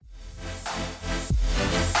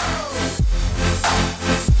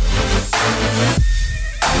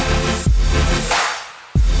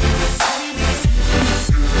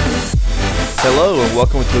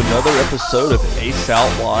welcome to another episode of Ace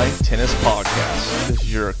Outline Tennis Podcast. This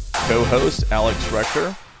is your co-host, Alex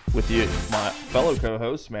Rector, with you, my fellow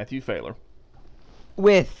co-host, Matthew Failer.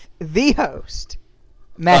 With the host,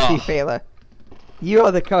 Matthew Failer. You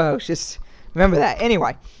are the co-host, just remember that.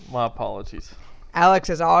 Anyway. My apologies. Alex,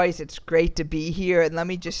 as always, it's great to be here, and let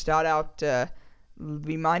me just start out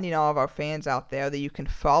reminding all of our fans out there that you can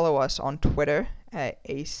follow us on Twitter at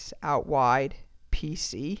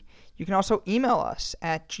AceOutWidePC. You can also email us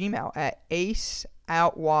at Gmail at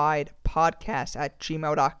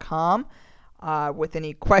aceoutwidepodcast@gmail.com with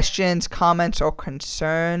any questions, comments, or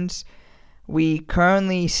concerns. We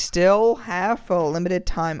currently still have, for a limited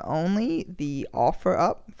time only, the offer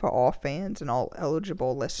up for all fans and all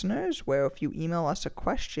eligible listeners, where if you email us a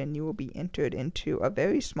question, you will be entered into a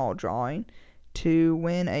very small drawing to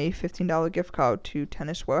win a $15 gift card to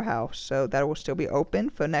Tennis Warehouse. So that will still be open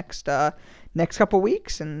for next couple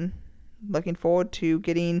weeks, and looking forward to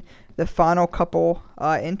getting the final couple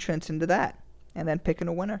entrants into that and then picking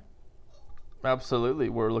a winner. Absolutely.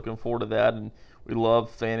 We're looking forward to that, and we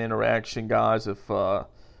love fan interaction, guys. If love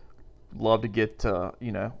to get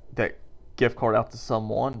that gift card out to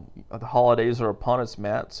someone. The holidays are upon us,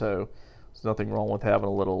 Matt, so there's nothing wrong with having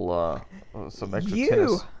a little some extra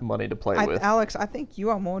tennis money to play with. Alex, I think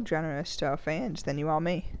you are more generous to our fans than you are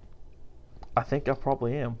me. I think I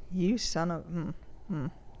probably am. You son of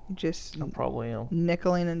just I probably am.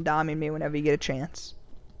 Nickeling and diming me whenever you get a chance.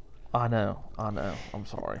 I know. I'm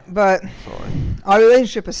sorry. But our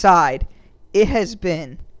relationship aside, it has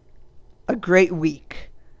been a great week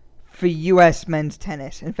for U.S. men's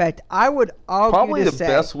tennis. In fact, I would argue probably to the say,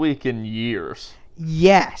 best week in years.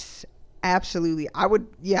 Yes, absolutely. I would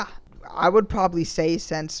probably say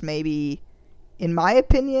since maybe, in my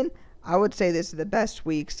opinion, I would say this is the best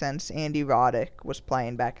week since Andy Roddick was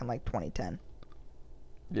playing back in like 2010.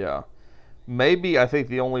 Yeah. Maybe I think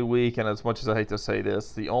the only week, and as much as I hate to say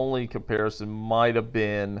this, the only comparison might have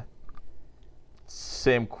been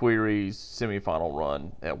Sam Querrey's semifinal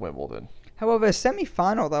run at Wimbledon. However, a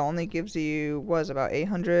semifinal, though, only gives you, about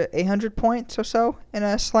 800 points or so in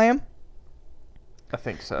a slam? I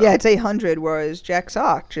think so. Yeah, it's 800, whereas Jack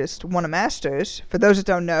Sock just won a Masters. For those that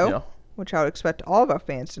don't know, which I would expect all of our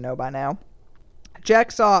fans to know by now,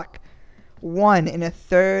 Jack Sock won in a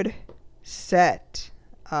third set.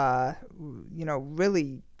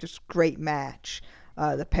 Really just great match.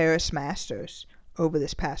 The Paris Masters over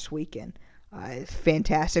this past weekend.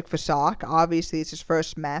 Fantastic for Sock. Obviously, it's his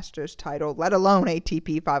first Masters title, let alone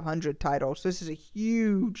ATP 500 title. So this is a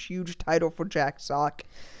huge, huge title for Jack Sock.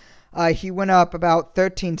 He went up about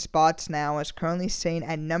 13 spots now, is currently sitting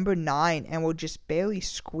at number 9, and will just barely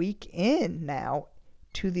squeak in now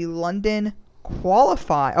to the London finals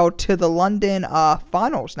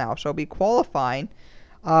now. So he'll be qualifying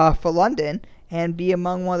for London and be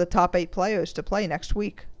among one of the top 8 players to play next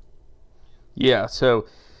week. Yeah, so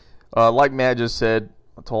like Matt just said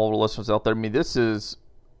to all the listeners out there, this is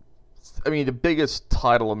the biggest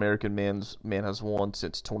title American man has won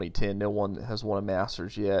since 2010. No one has won a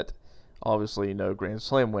Masters yet. Obviously, no Grand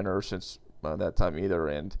Slam winner since that time either,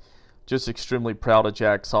 and just extremely proud of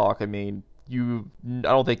Jack Sock. I don't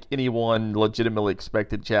think anyone legitimately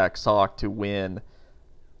expected Jack Sock to win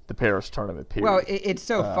the Paris tournament, period. Well, it's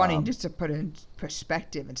so funny, just to put it in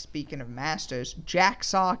perspective, and speaking of Masters, Jack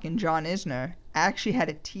Sock and John Isner actually had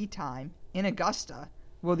a tee time in Augusta,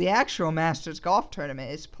 where the actual Masters golf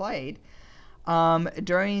tournament is played,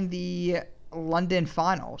 during the London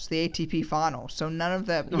finals, the ATP finals. So none of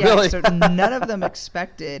them, none of them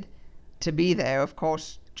expected to be there. Of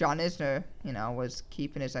course, John Isner, was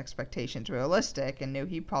keeping his expectations realistic and knew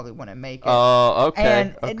he probably wouldn't make it.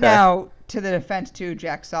 Okay. And now, to the defense too,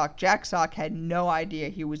 Jack Sock had no idea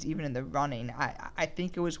he was even in the running. I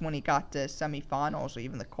think it was when he got to semifinals or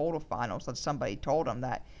even the quarterfinals that somebody told him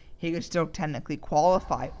that he could still technically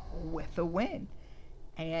qualify with a win.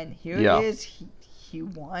 And here it is. He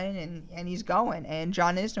won, and he's going. And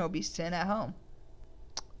John Isner will be sitting at home.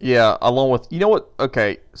 Yeah, along with,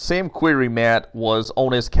 Sam Querrey, Matt, was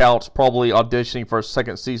on his couch probably auditioning for a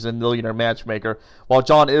second season Millionaire Matchmaker, while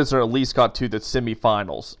John Isner at least got to the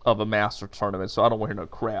semifinals of a Master tournament, so I don't want to hear no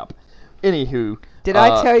crap. Anywho. Did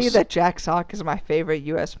I tell you that Jack Sock is my favorite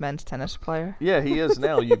U.S. men's tennis player? Yeah, he is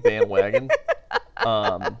now, you bandwagon.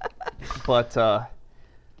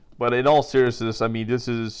 But in all seriousness, this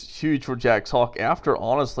is huge for Jack Sock. After,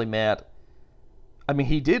 honestly, Matt,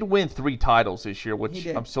 he did win 3 titles this year, which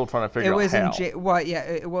I'm still trying to figure out how.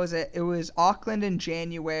 It was Auckland in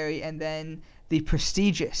January, and then the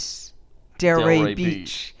prestigious Delray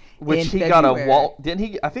Beach Which in he got a February. walk. Didn't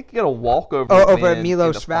he? I think he got a walkover over win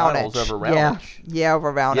Milos in the finals Raonic. over Raonic. Yeah,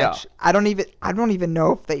 over Raonic. Yeah. I don't even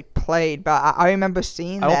know if they played, but I remember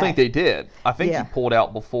seeing that. I don't think they did. I think Yeah. he pulled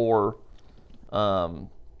out before the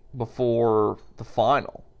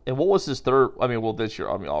final. And what was his third? I mean, well, this year,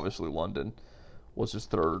 I mean, obviously London was his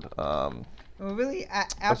third. Well, really,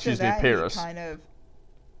 after Excuse me, that, Paris.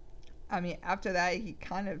 after that, he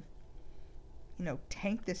kind of,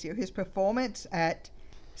 tanked this year. His performance at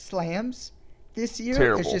Slams this year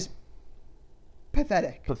Terrible. is just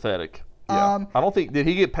pathetic. Pathetic. Yeah. I don't think, did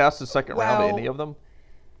he get past the second round at any of them?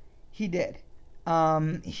 He did.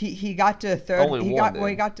 He got to third. Only he one, got well.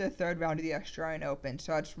 He then. got to the third round of the Australian Open,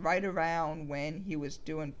 so it's right around when he was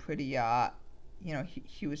doing pretty.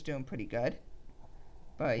 He was doing pretty good.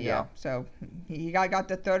 But yeah, so he got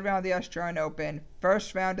the third round of the Australian Open,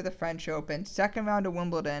 first round of the French Open, second round of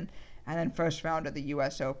Wimbledon, and then first round of the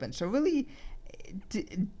U.S. Open. So really,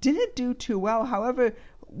 didn't do too well. However,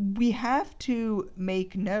 we have to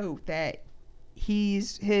make note that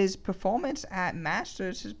his performance at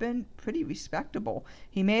Masters has been pretty respectable.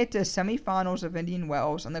 He made it to semifinals of Indian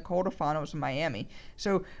Wells and the quarterfinals of Miami.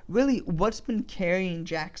 So really, what's been carrying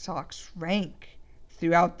Jack Sock's rank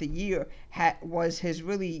throughout the year was his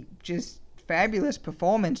really just fabulous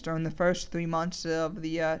performance during the first 3 months of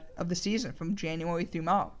the season, from January through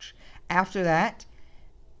March. After that,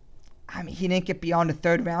 I mean, he didn't get beyond the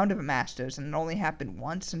third round of a Masters, and it only happened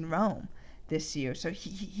once in Rome this year. So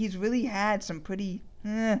he's really had some pretty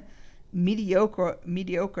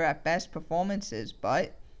mediocre at best performances,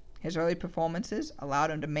 but his early performances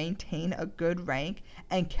allowed him to maintain a good rank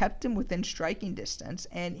and kept him within striking distance,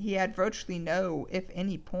 and he had virtually no, if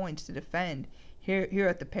any, points to defend here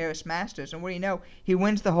at the Paris Masters. And what do you know? He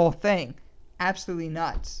wins the whole thing. Absolutely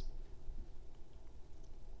nuts.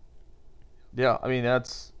 Yeah, I mean,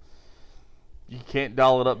 you can't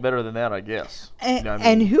dial it up better than that, I guess. And, You know what I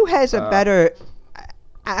mean? and who has a better,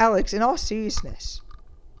 Alex, in all seriousness,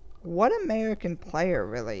 what American player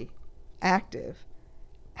really active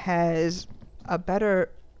has a better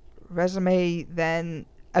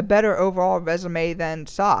overall resume than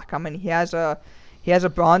Sock? I mean, he has a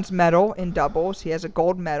bronze medal in doubles. He has a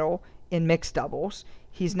gold medal in mixed doubles.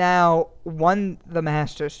 He's now won the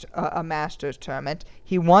Masters, a Masters tournament.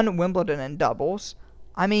 He won Wimbledon in doubles.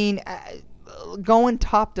 I mean, going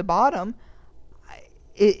top to bottom,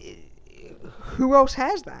 who else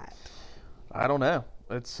has that? I don't know.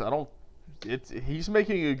 He's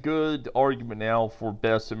making a good argument now for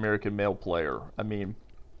best American male player. I mean,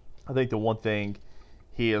 I think the one thing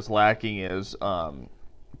he is lacking is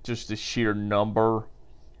just the sheer number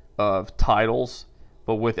of titles.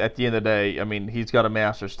 But at the end of the day, I mean, he's got a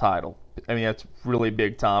Masters title. I mean, that's really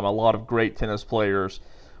big time. A lot of great tennis players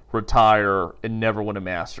retire and never win a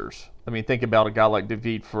Masters. I mean, think about a guy like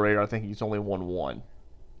David Ferrer. I think he's only won one.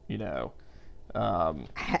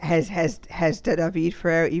 Has David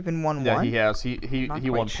Ferrer even won one? Yeah, he has. He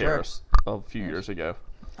won sure. Paris a few years ago.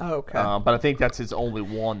 Oh, okay. But I think that's his only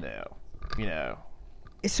one, though.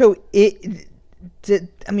 So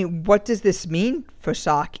what does this mean for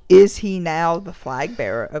Sock? Is he now the flag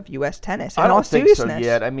bearer of U.S. tennis? I don't think so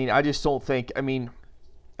yet. I mean, I just don't think. I mean,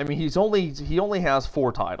 he only has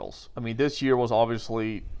 4 titles. I mean, this year was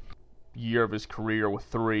obviously year of his career with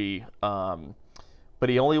 3. But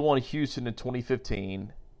he only won Houston in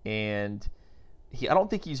 2015, and I don't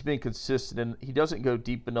think he's been consistent. And he doesn't go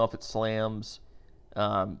deep enough at slams.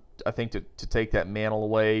 I think to take that mantle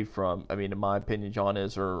away from, I mean, in my opinion, John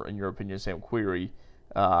Isner, in your opinion, Sam Querrey.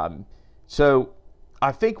 So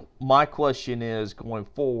I think my question is, going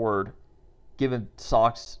forward, given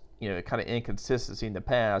Sock's kind of inconsistency in the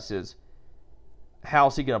past, is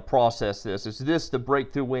how's he going to process this? Is this the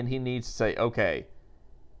breakthrough win he needs to say, okay,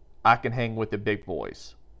 I can hang with the big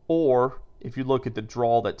boys? Or if you look at the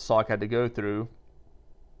draw that Sock had to go through,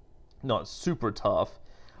 not super tough.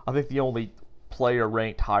 I think the only player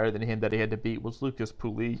ranked higher than him that he had to beat was Lucas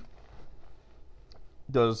Pouilly.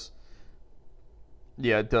 Does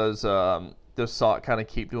Sock kind of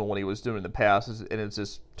keep doing what he was doing in the past? And is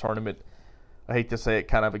this tournament, I hate to say it,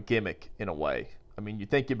 kind of a gimmick in a way? I mean, you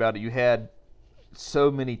think about it, you had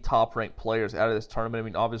so many top-ranked players out of this tournament. I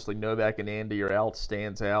mean, obviously Novak and Andy are out,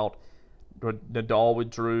 stands out. Nadal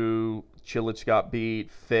withdrew, Cilic got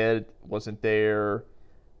beat, Fed wasn't there,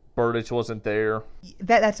 Berdych wasn't there.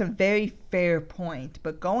 That's a very fair point.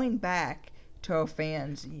 But going back to our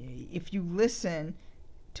fans, if you listen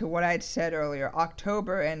to what I had said earlier,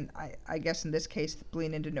 October, and I guess in this case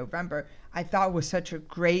bleeding into November, I thought was such a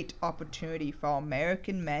great opportunity for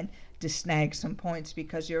American men to snag some points,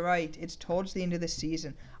 because you're right, it's towards the end of the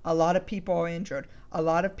season. A lot of people are injured. A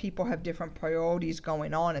lot of people have different priorities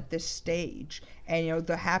going on at this stage, and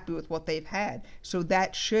they're happy with what they've had. So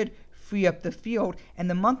that should free up the field, and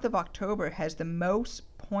the month of October has the most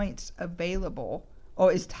points available,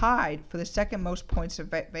 or is tied for the second most points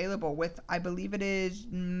available with, I believe it is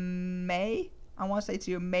May. I want to say it's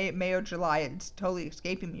either May or July. It's totally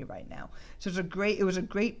escaping me right now. So it was a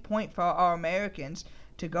great point for our Americans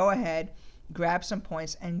to go ahead, grab some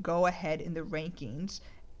points, and go ahead in the rankings,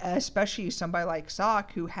 especially somebody like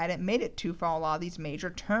Sock, who hadn't made it too far a lot of these major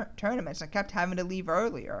tournaments and kept having to leave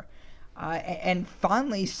earlier. And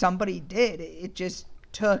finally, somebody did. It just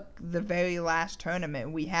took the very last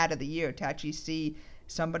tournament we had of the year to actually see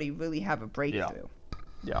somebody really have a breakthrough.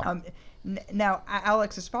 Yeah. Now,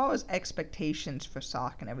 Alex, as far as expectations for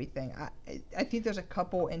Sock and everything, I think there's a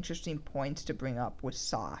couple interesting points to bring up with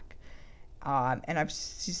Sock. And I've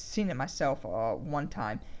seen it myself one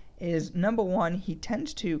time. Is number one, he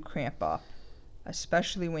tends to cramp up,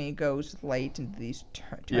 especially when he goes late into these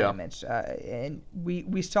tournaments. And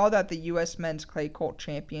we saw that the U.S. Men's Clay Court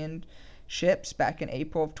Championships back in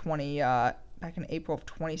April of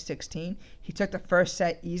 2016. He took the first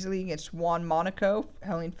set easily against Juan Monaco,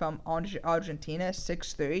 hailing from Argentina,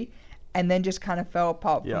 6-3, and then just kind of fell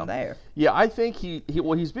apart from there. Yeah, I think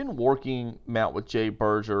he's been working out with Jay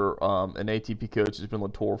Berger, an ATP coach who's been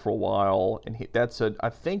on tour for a while, and I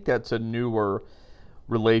think that's a newer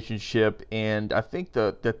relationship, and I think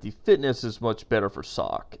that the fitness is much better for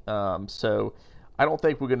Sock. So I don't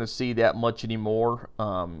think we're going to see that much anymore.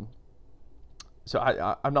 So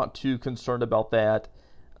I'm not too concerned about that.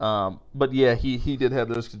 But yeah, he did have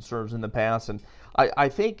those concerns in the past, and I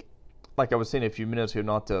think, like I was saying a few minutes ago,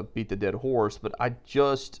 not to beat the dead horse, but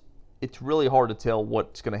it's really hard to tell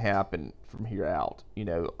what's going to happen from here out.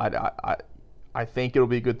 I think it'll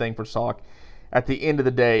be a good thing for Sock. At the end of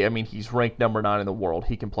the day, I mean, he's ranked number 9 in the world.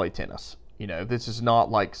 He can play tennis. This is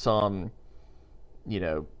not like some,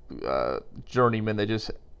 journeyman that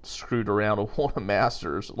just screwed around and won a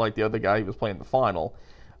Masters like the other guy he was playing in the final.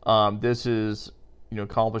 This is,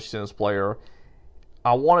 accomplished tennis player.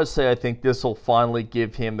 I want to say I think this will finally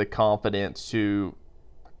give him the confidence to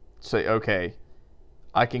say, okay,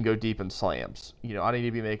 I can go deep in slams. I need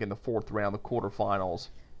to be making the 4th round, the quarterfinals.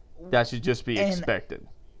 That should just be expected.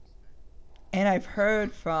 And I've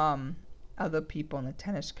heard from other people in the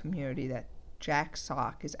tennis community that Jack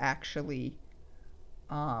Sock is actually,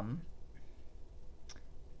 I'm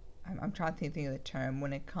trying to think of the term,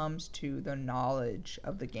 when it comes to the knowledge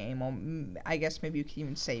of the game, or I guess maybe you could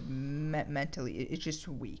even say mentally, it's just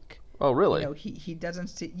weak. Oh, really? He doesn't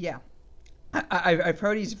see, yeah. I've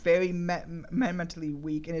heard he's very mentally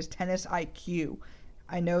weak, and his tennis IQ,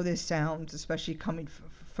 I know this sounds, especially coming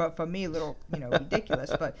for me, a little,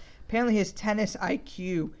 ridiculous, but apparently his tennis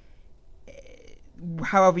IQ,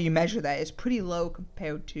 however you measure that, is pretty low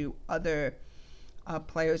compared to other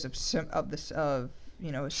players of similar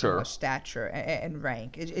stature and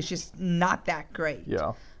rank. It's just not that great.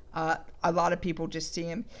 Yeah. A lot of people just see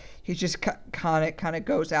him. He just kind of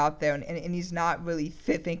goes out there, and he's not really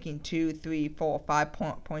thinking 2, 3, 4, 5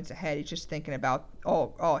 points ahead. He's just thinking about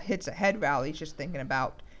hits ahead rally. He's just thinking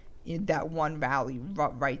about that one rally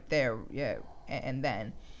right there, and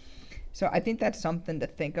then. So I think that's something to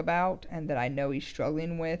think about, and that I know he's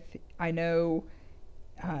struggling with. I know,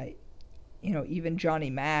 even Johnny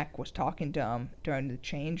Mack was talking to him during the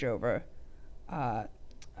changeover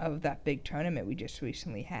of that big tournament we just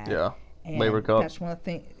recently had. Yeah, and Laver Cup. That's one of the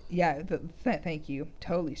things. Yeah, thank you.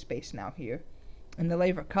 Totally spacing out here. In the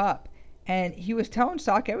Laver Cup. And he was telling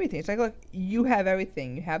Sock everything. It's like, look, you have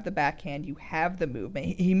everything. You have the backhand. You have the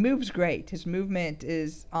movement. He moves great. His movement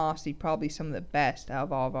is honestly probably some of the best out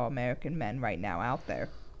of all of our American men right now out there.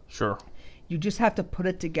 Sure. You just have to put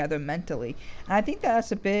it together mentally. And I think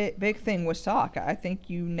that's a big thing with Sock. I think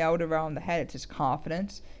you nailed it around the head. It's his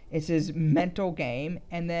confidence. It's his mental game.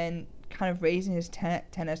 And then kind of raising his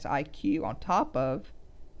tennis IQ on top of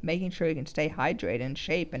making sure he can stay hydrated and in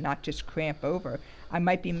shape and not just cramp over. I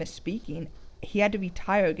might be misspeaking. He had to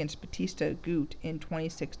retire against Batista Agut in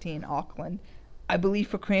 2016 Auckland, I believe,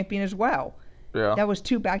 for cramping as well. Yeah. That was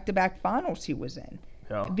 2 back-to-back finals he was in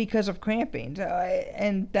because of cramping.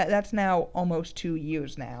 And that's now almost 2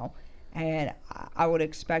 years now. And I would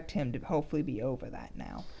expect him to hopefully be over that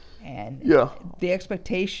now. And the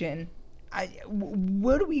expectation,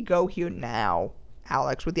 where do we go here now,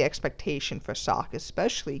 Alex, with the expectation for Sock?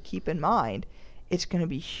 Especially keep in mind, it's going to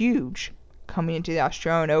be huge coming into the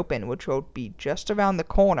Australian Open, which will be just around the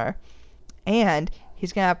corner. And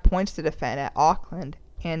he's going to have points to defend at Auckland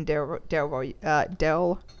and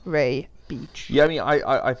Del Rey Beach. Yeah, I mean,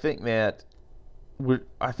 I think that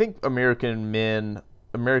I think American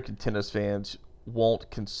tennis fans want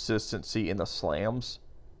consistency in the slams,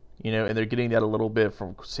 and they're getting that a little bit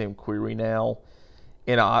from Sam Querrey now.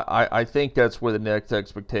 And I think that's where the next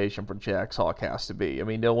expectation for Jack Sock has to be. I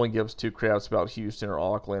mean, no one gives two craps about Houston or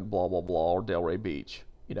Auckland, blah, blah, blah, or Delray Beach.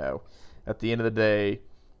 At the end of the day,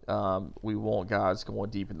 we want guys going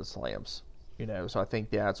deep in the slams. So I think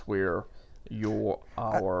that's where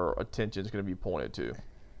our attention is going to be pointed to.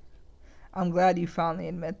 I'm glad you finally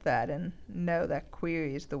admit that and know that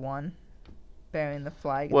Querrey is the one bearing the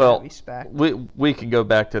flag in that respect. We can go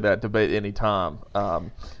back to that debate anytime.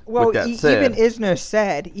 Well, even Isner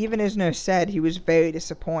said he was very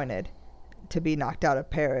disappointed to be knocked out of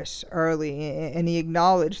Paris early, and he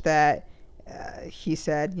acknowledged that. He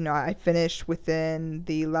said, I finished within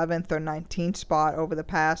the 11th or 19th spot over the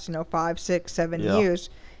past, 5, 6, 7 years.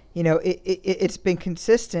 It's been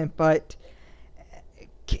consistent, but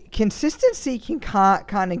consistency can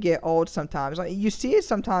kind of get old sometimes. You see it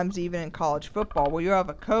sometimes even in college football, where you have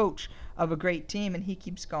a coach of a great team and he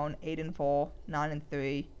keeps going 8-4,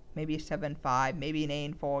 9-3, maybe a 7-5, maybe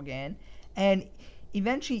an 8-4 again, and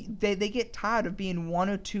eventually they get tired of being 1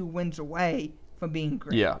 or 2 wins away from being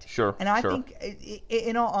great. Yeah, sure. And I think,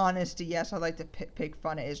 in all honesty, yes, I like to pick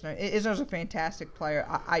fun at Isner. Isner's a fantastic player.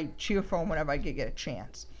 I cheer for him whenever I get a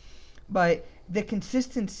chance. But the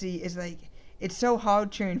consistency is it's so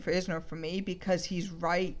hard cheering for Isner for me because he's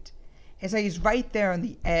right. It's like he's right there on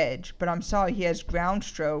the edge, but I'm sorry, he has ground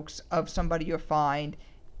strokes of somebody you'll find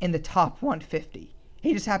in the top 150.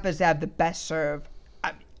 He just happens to have the best serve,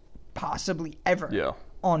 possibly ever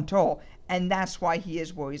on tour, and that's why he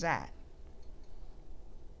is where he's at.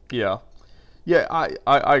 Yeah,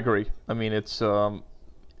 I agree. I mean, it's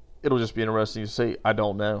it'll just be interesting to see. I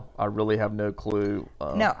don't know. I really have no clue.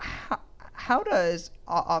 Now, how does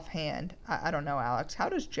offhand? I don't know, Alex. How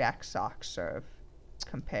does Jack Sock serve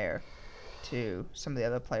compare to some of the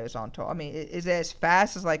other players on tour? I mean, is it as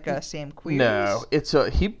fast as Sam Querrey's? No, it's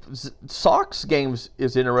Sock's games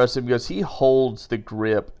is interesting because he holds the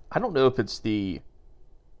grip. I don't know if it's the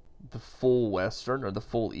full Western or the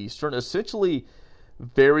full Eastern. Essentially,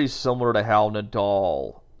 very similar to how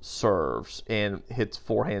Nadal serves and hits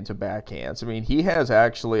forehands and backhands. I mean, he has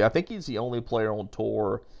actually, I think he's the only player on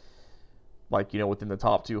tour, within the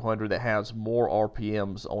top 200 that has more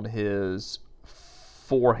RPMs on his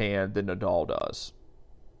forehand than Nadal does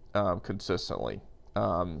consistently.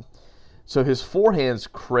 So his forehand's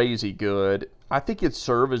crazy good. I think his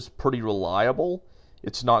serve is pretty reliable.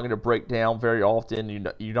 It's not going to break down very often.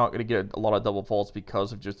 You're not going to get a lot of double faults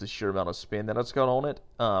because of just the sheer amount of spin that it's got on it.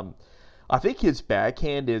 I think his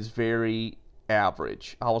backhand is very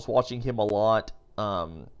average. I was watching him a lot,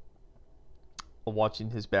 in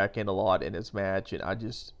his match, and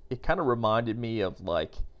it kind of reminded me of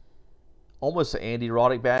almost an Andy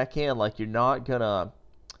Roddick backhand. You're not gonna.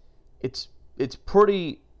 It's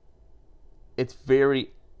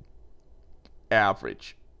very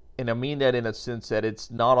average. And I mean that in a sense that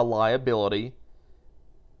it's not a liability,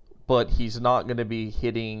 but he's not going to be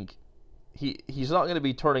hitting. He's not going to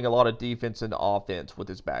be turning a lot of defense into offense with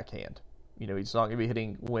his backhand. He's not going to be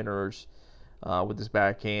hitting winners with his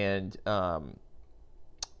backhand. So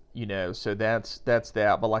that's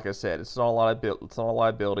that. But like I said, it's not a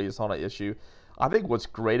liability. It's not an issue. I think what's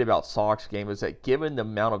great about Sock's game is that given the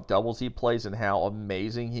amount of doubles he plays and how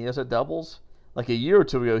amazing he is at doubles. A year or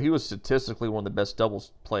two ago, he was statistically one of the best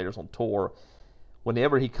doubles players on tour.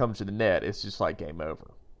 Whenever he comes to the net, it's just game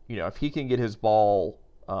over. If he can get his ball,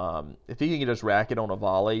 if he can get his racket on a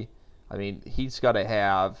volley, I mean, he's got to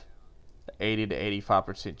have 80 to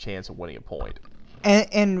 85% chance of winning a point.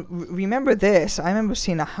 And remember this, I remember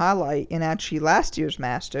seeing a highlight in actually last year's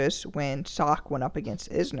Masters when Sock went up against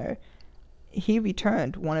Isner. He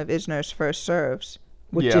returned one of Isner's first serves.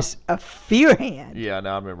 With just a fear hand. Yeah,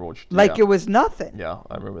 now I remember what you did. It was nothing. Yeah,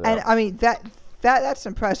 I remember that. And, I mean, that's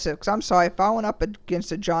impressive. Because I'm sorry, if I went up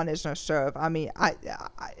against a John Isner serve, I mean,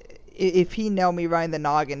 if he nailed me right in the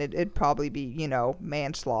noggin, it'd probably be,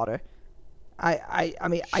 manslaughter. I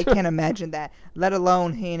mean, I can't imagine that, let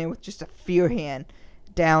alone hitting it with just a fear hand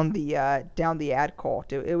down the ad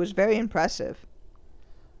court. It was very impressive.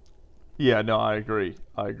 Yeah, no, I agree.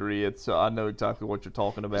 It's I know exactly what you're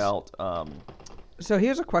talking about. So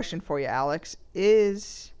here's a question for you, Alex.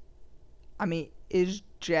 Is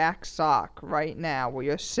Jack Sock right now, where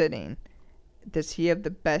you're sitting, does he have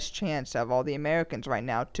the best chance of all the Americans right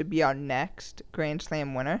now to be our next Grand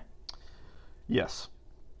Slam winner? Yes.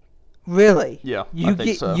 Really? Yeah, I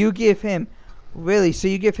think so. You give him, really? So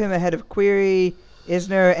you give him ahead of Querrey,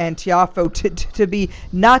 Isner and Tiafoe to be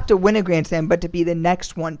not to win a Grand Slam, but to be the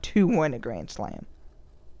next one to win a Grand Slam.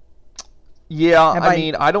 Yeah, I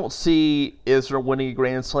mean, I don't see Isner winning a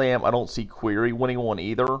Grand Slam. I don't see Querrey winning one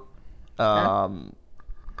either.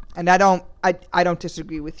 And I don't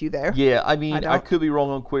disagree with you there. Yeah, I mean, I could be wrong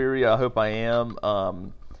on Querrey. I hope I am.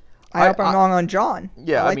 I hope I'm wrong on John.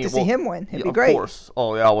 Yeah, I'd like to see him win. It'd be great. Of course.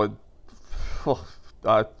 Oh, yeah,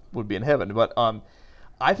 I would be in heaven. But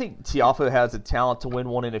I think Tiafoe has the talent to win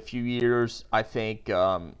one in a few years. I think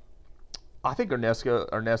Ernesto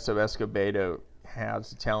Escobedo has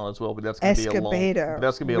the talent as well, but that's going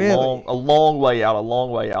to be a long way out.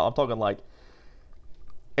 I'm talking like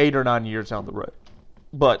 8 or 9 years down the road.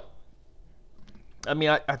 But I mean,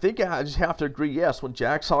 I think I just have to agree. Yes, when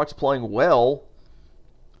Jack Sock's playing well,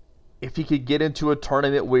 if he could get into a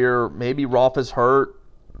tournament where maybe Rafa's hurt,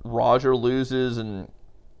 Roger loses, and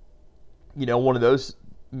one of those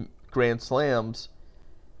Grand Slams,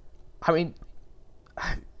 I mean,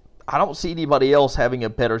 I don't see anybody else having a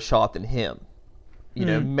better shot than him.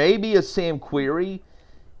 Maybe a Sam Querrey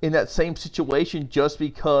in that same situation, just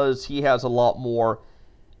because he has a lot more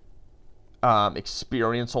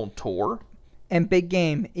experience on tour and big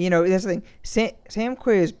game. That's the thing. Sam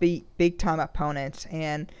Querrey's beat big time opponents,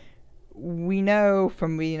 and we know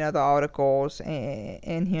from reading other articles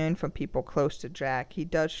and hearing from people close to Jack, he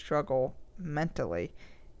does struggle mentally.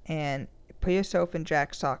 And put yourself in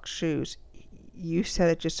Jack Sock's shoes. You said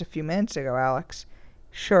it just a few minutes ago, Alex.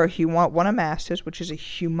 Sure, he won a Masters, which is a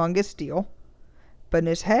humongous deal. But in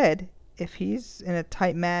his head, if he's in a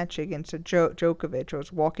tight match against a Djokovic, or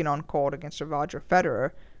is walking on court against a Roger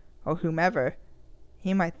Federer or whomever,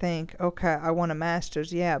 he might think, okay, I won a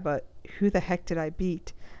Masters, yeah, but who the heck did I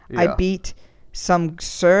beat? Yeah. I beat some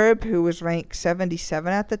Serb who was ranked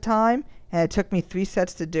 77 at the time, and it took me 3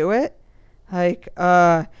 sets to do it. So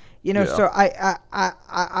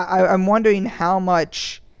I'm wondering how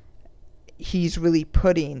much he's really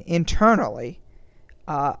putting internally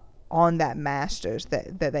on that Masters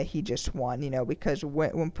that he just won, because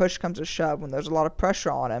when push comes to shove, when there's a lot of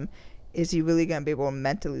pressure on him, is he really going to be able to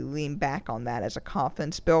mentally lean back on that as a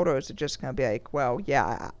confidence builder, or is it just going to be like, well,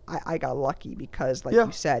 yeah, I got lucky because,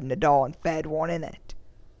 you said, Nadal and Fed won in it?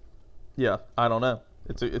 Yeah, I don't know.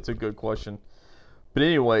 It's a good question. But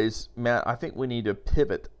anyways, Matt, I think we need to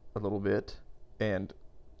pivot a little bit and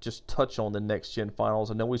just touch on the NextGen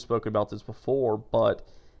Finals. I know we spoke about this before, but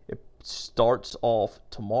it starts off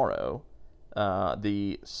tomorrow,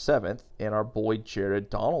 the 7th, and our boy Jared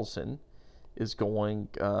Donaldson is going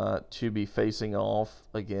to be facing off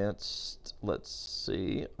against, let's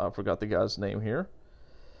see, I forgot the guy's name here.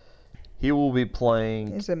 He will be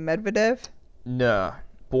playing... Is it Medvedev? Nah,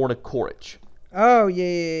 Borna Coric. Oh,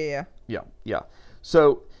 yeah. Yeah.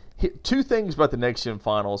 So, 2 things about the NextGen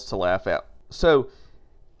Finals to laugh at. So,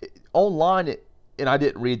 online, and I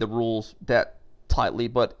didn't read the rules that tightly,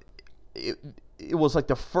 but it was like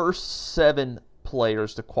the first 7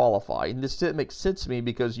 players to qualify. And this didn't make sense to me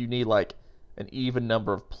because you need like an even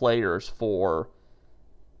number of players for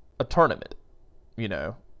a tournament.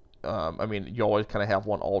 I mean, you always kind of have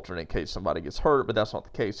one alternate in case somebody gets hurt, but that's not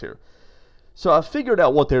the case here. So I figured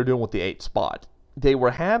out what they were doing with the 8th spot. They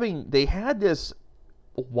had this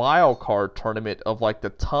wild card tournament of like the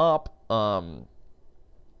top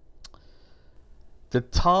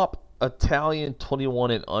Italian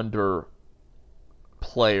 21 and under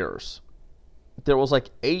players. There was like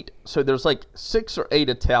 8, so there's like 6 or 8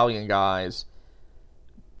 Italian guys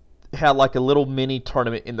had like a little mini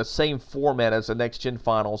tournament in the same format as the NextGen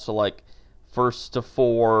Finals, so like first to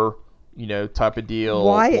 4, type of deal.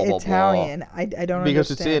 Why blah, blah, Italian? Blah. I don't because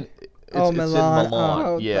understand. It's Milan. in Milan.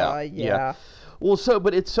 Oh, Yeah. Well,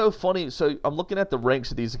 but it's so funny. So I'm looking at the ranks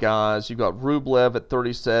of these guys. You got Rublev at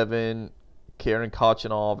 37, Karen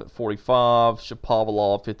Kachanov at 45,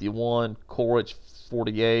 Shapovalov 51, Coric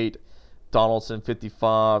 48, Donaldson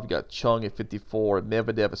 55. You got Chung at 54, and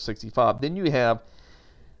Medvedev at 65. Then you have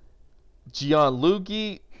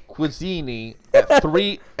Gianluigi Quizzini at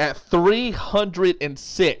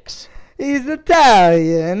 306. He's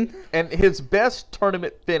Italian. And his best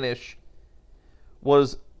tournament finish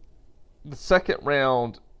was the second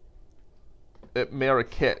round at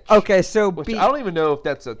Marrakech. Okay, so I don't even know if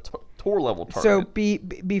that's a tour level tournament. So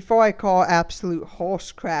before I call absolute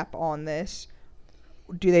horse crap on this,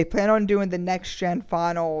 do they plan on doing the NextGen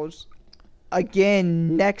Finals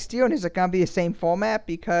again next year, and is it going to be the same format?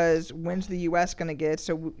 Because when's the U.S. going to get it?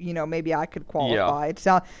 So maybe I could qualify.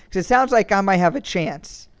 Yeah. It sounds like I might have a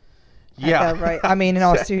chance. Yeah, right. I mean, in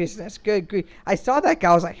all seriousness, good grief. I saw that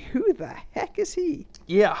guy. I was like, who the heck is he?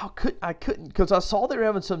 Yeah, I couldn't because I saw they were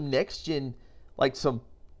having some NextGen, like some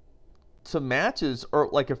some matches or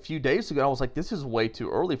like a few days ago. I was like, this is way too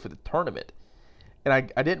early for the tournament, and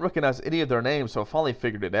I didn't recognize any of their names, so I finally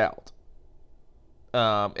figured it out.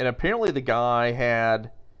 And apparently the guy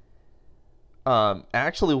had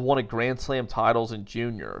actually won a Grand Slam titles in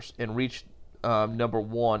juniors and reached number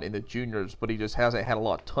one in the juniors, but he just hasn't had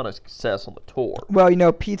a ton of success on the tour.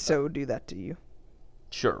 Well, pizza would do that to you.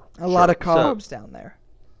 Sure. A lot of carbs down there.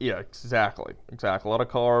 Yeah, exactly. A lot of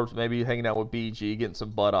carbs, maybe hanging out with BG, getting some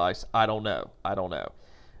Bud Ice. I don't know.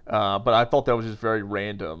 But I thought that was just very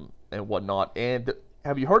random and whatnot. And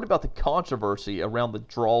have you heard about the controversy around the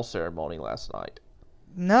draw ceremony last night?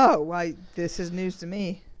 No, this is news to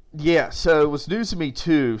me. Yeah, so it was news to me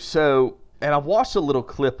too. So, and I watched a little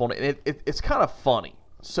clip on it, and it's kind of funny.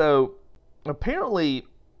 So, apparently,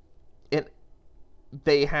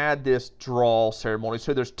 they had this draw ceremony.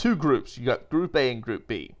 So there's two groups. You got Group A and Group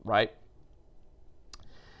B, right?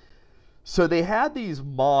 So they had these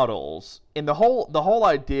models, and the whole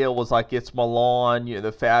idea was like it's Milan,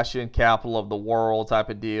 the fashion capital of the world type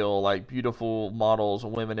of deal, like beautiful models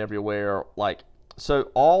and women everywhere. Like,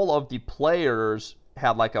 so all of the players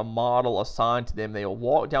had like a model assigned to them. They would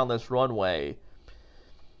walk down this runway,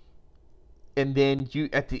 and then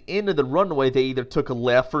at the end of the runway, they either took a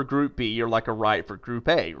left for Group B or like a right for Group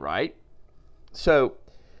A, right? So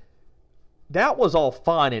that was all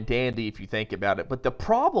fine and dandy if you think about it. But the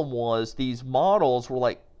problem was these models were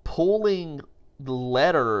like pulling the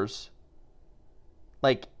letters,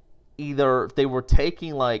 like either they were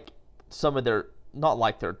taking like some of their, not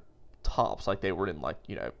like their tops, like they were in like,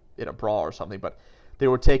 in a bra or something, but they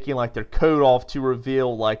were taking like their coat off to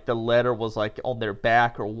reveal like the letter was like on their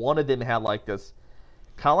back, or one of them had like this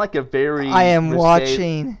kind of like a very I am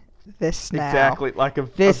watching this now. Exactly, like a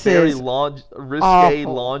very risque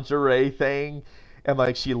lingerie thing, and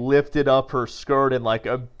like she lifted up her skirt and like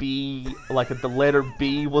a B, like the letter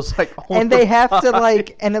B was like on and they have to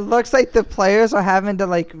like, and it looks like the players are having to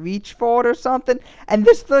like reach for it or something, and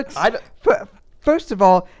this looks first of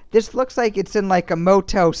all, this looks like it's in like a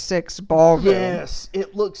Motel 6 ballroom. Yes,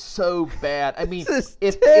 it looks so bad. I mean,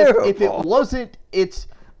 if it wasn't, it's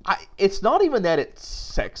not even that it's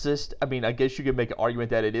sexist. I mean, I guess you could make an argument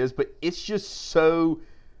that it is, but it's just so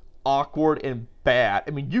awkward and bad. I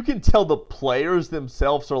mean, you can tell the players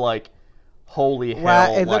themselves are like, holy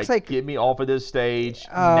hell, it looks like get me off of this stage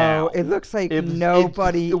now. It looks like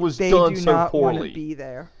nobody, they do not want to be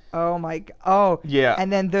there. Oh my god! Oh yeah.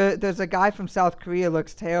 And then there's a guy from South Korea.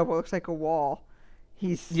 Looks terrible. Looks like a wall.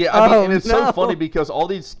 And it's so funny because all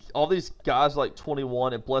these guys like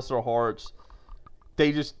 21 and bless their hearts,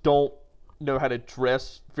 they just don't know how to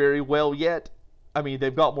dress very well yet. I mean,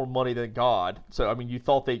 they've got more money than God. So I mean, you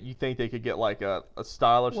think they could get like a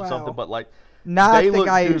stylist or something, but like not they the look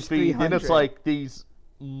guy goofy. who's 300. Then it's like these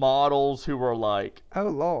models who are like, oh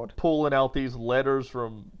Lord, pulling out these letters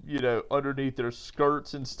from underneath their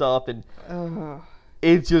skirts and stuff, and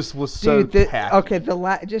it just was so tacky. Okay,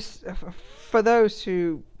 just for those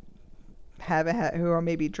who who are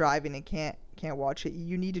maybe driving and can't watch it,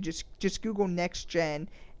 you need to just Google NextGen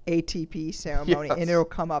ATP ceremony, and it'll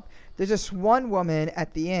come up. There's this one woman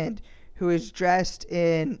at the end who is dressed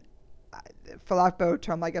in, for lack of a better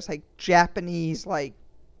term, I guess like Japanese, like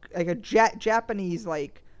a Japanese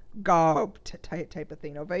like garb type of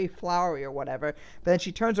thing, very flowery or whatever. But then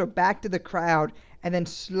she turns her back to the crowd and then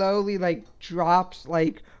slowly like drops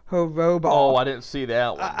like her robe off. Oh, I didn't see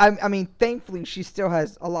that one. I mean, thankfully she still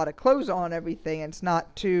has a lot of clothes on and everything, and it's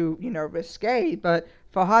not too risque. But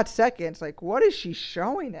for a hot second, it's like, what is she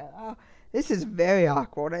showing it? This is very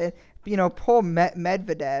awkward. Poor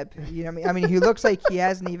Medvedev. I mean, he looks like he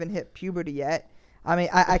hasn't even hit puberty yet. I mean,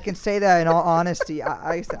 I can say that in all honesty.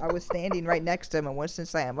 I was standing right next to him in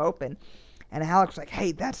Winston-Salem Open, and Alex was like,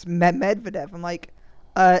 hey, that's Medvedev. I'm like,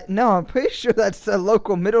 no, I'm pretty sure that's a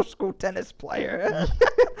local middle school tennis player.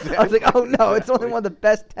 I was like, oh, no, it's only one of the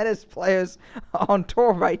best tennis players on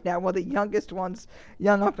tour right now, one of the youngest ones,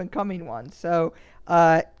 young up-and-coming ones. So,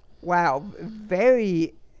 wow,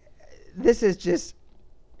 this is just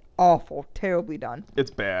awful, terribly done.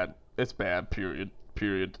 It's bad, period.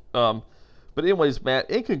 But anyways,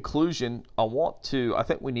 Matt, in conclusion, I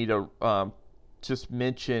think we need to just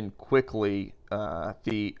mention quickly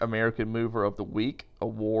the American Mover of the Week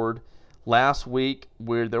award last week,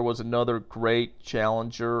 where there was another great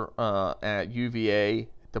challenger at UVA,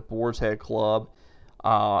 the Boar's Head Club.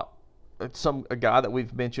 A guy that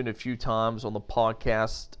we've mentioned a few times on the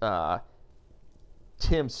podcast,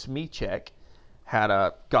 Tim Smichek,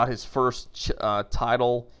 got his first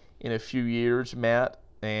title in a few years, Matt.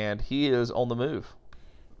 And he is on the move.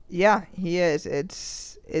 Yeah, he is.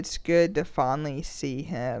 It's good to finally see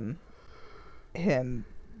him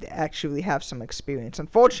actually have some experience.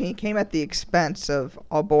 Unfortunately, he came at the expense of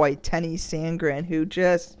our boy Tennis Sandgren, who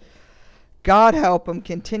just, God help him,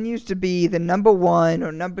 continues to be the number 1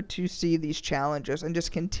 or number 2 seed these challengers and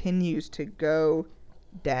just continues to go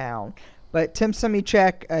down. But Tim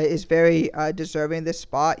Semichek is very deserving of this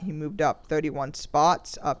spot. He moved up 31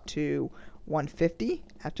 spots up to 150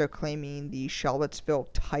 after claiming the Charlottesville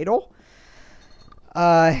title.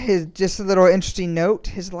 Just a little interesting note,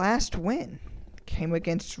 his last win came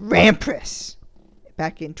against Rampras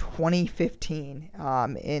back in 2015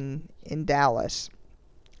 in Dallas.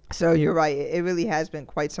 So you're right, it really has been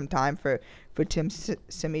quite some time for Tim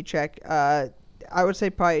Semichek. I would say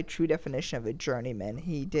probably a true definition of a journeyman.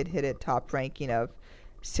 He did hit a top ranking of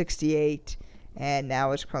 68 and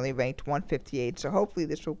now is currently ranked 158. So hopefully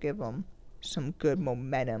this will give him some good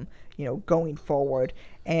momentum, going forward.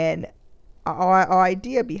 And our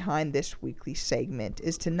idea behind this weekly segment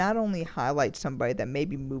is to not only highlight somebody that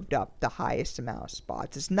maybe moved up the highest amount of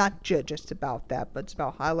spots. It's not just about that, but it's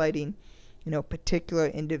about highlighting, particular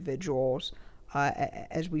individuals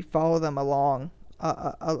as we follow them along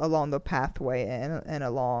the pathway and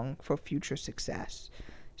along for future success.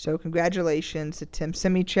 So congratulations to Tim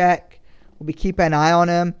Semichek. We'll be keeping an eye on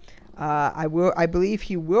him. I believe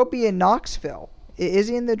he will be in Knoxville. Is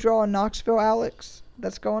he in the draw in Knoxville, Alex?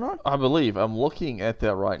 That's going on? I believe. I'm looking at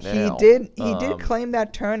that right now. He did claim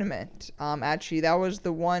that tournament. Actually, that was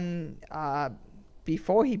the one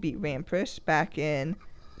before he beat Rampras back in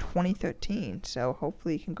 2013. So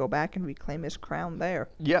hopefully he can go back and reclaim his crown there.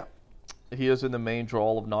 Yeah. He is in the main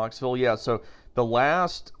draw of Knoxville. Yeah, so the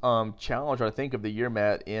last challenge, I think, of the year,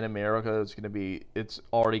 Matt, in America is going to be, it's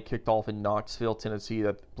already kicked off in Knoxville, Tennessee.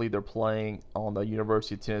 I believe they're playing on the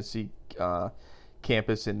University of Tennessee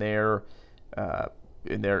campus in their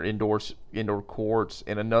indoor courts,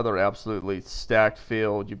 and another absolutely stacked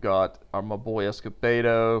field. You've got my boy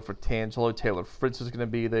Escobedo for Tangelo. Taylor Fritz is going to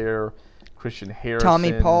be there. Christian Harrison.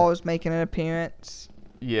 Tommy Paul is making an appearance.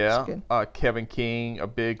 Yeah. Kevin King, a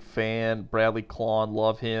big fan. Bradley Klon,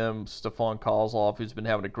 love him. Stefan Kozlov, who's been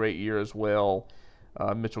having a great year as well.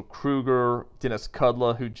 Mitchell Kruger. Dennis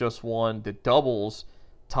Kudla, who just won the doubles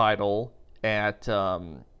title at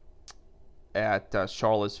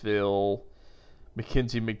Charlottesville.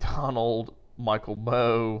 Mackenzie McDonald, Michael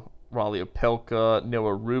Moe, Raleigh Opelka,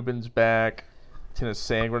 Noah Rubin's back, Tennis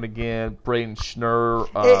Sandgren again, Braden Schnurr.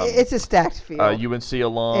 It's a stacked field. UNC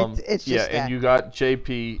alum. It's just stacked. And you got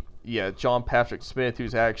John Patrick Smith,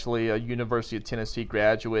 who's actually a University of Tennessee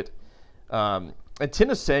graduate. And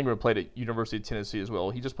Tennis Sandgren played at University of Tennessee as well.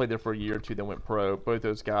 He just played there for a year or two, then went pro. Both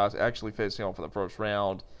those guys actually facing off in the first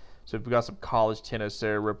round. So we've got some college tennis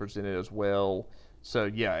there represented as well. So,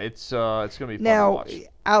 yeah, it's going to be fun to watch. Now,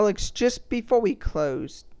 Alex, just before we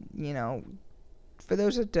close, for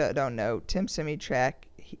those that don't know, Tim Semichek,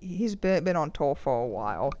 he's been on tour for a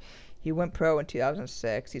while. He went pro in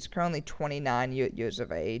 2006. He's currently 29 years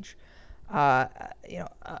of age.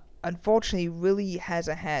 Unfortunately, really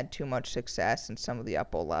hasn't had too much success in some of the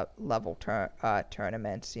upper level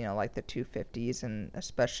tournaments, like the 250s and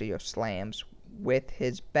especially your slams, with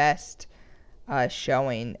his best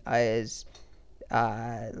showing is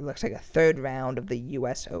looks like a third round of the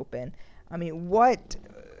U.S. Open. I mean,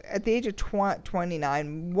 at the age of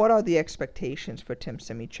 29, what are the expectations for Tim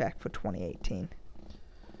Semichek for 2018?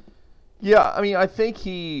 Yeah, I mean, I think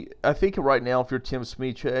right now, if you're Tim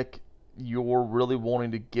Semichek, you're really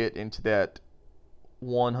wanting to get into that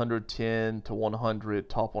 110 to 100,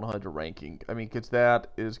 top 100 ranking. I mean, because that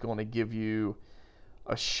is going to give you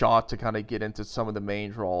a shot to kind of get into some of the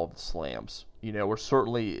main draw of the slams. Or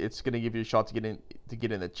certainly it's going to give you a shot to get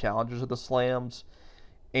in the challengers of the slams,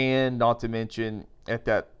 and not to mention at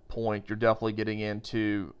that point you're definitely getting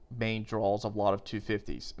into main draws of a lot of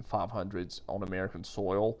 250s and 500s on American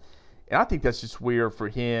soil. And I think that's just where for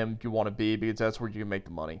him you want to be, because that's where you can make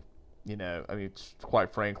the money. I mean, it's,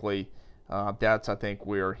 quite frankly, that's I think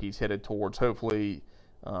where he's headed towards. Hopefully,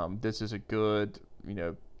 this is a good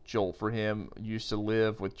jolt for him. Used to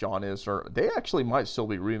live with John Isner. They actually might still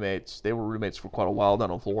be roommates. They were roommates for quite a while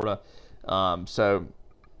down in Florida. So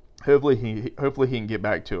hopefully he can get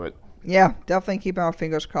back to it. Yeah, definitely keeping our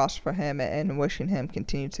fingers crossed for him and wishing him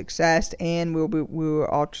continued success. And we will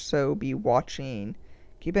also be watching,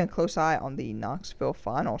 keeping a close eye on the Knoxville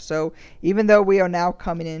final. So even though we are now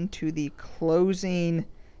coming into the closing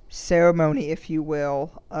ceremony, if you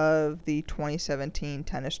will, of the 2017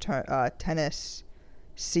 tennis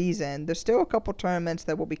season, there's still a couple tournaments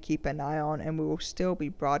that we'll be keeping an eye on, and we will still be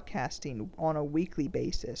broadcasting on a weekly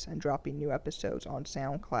basis and dropping new episodes on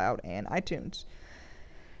SoundCloud and iTunes.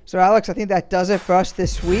 So Alex, I think that does it for us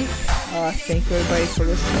this week. Thank you everybody for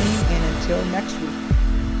listening, and until next week.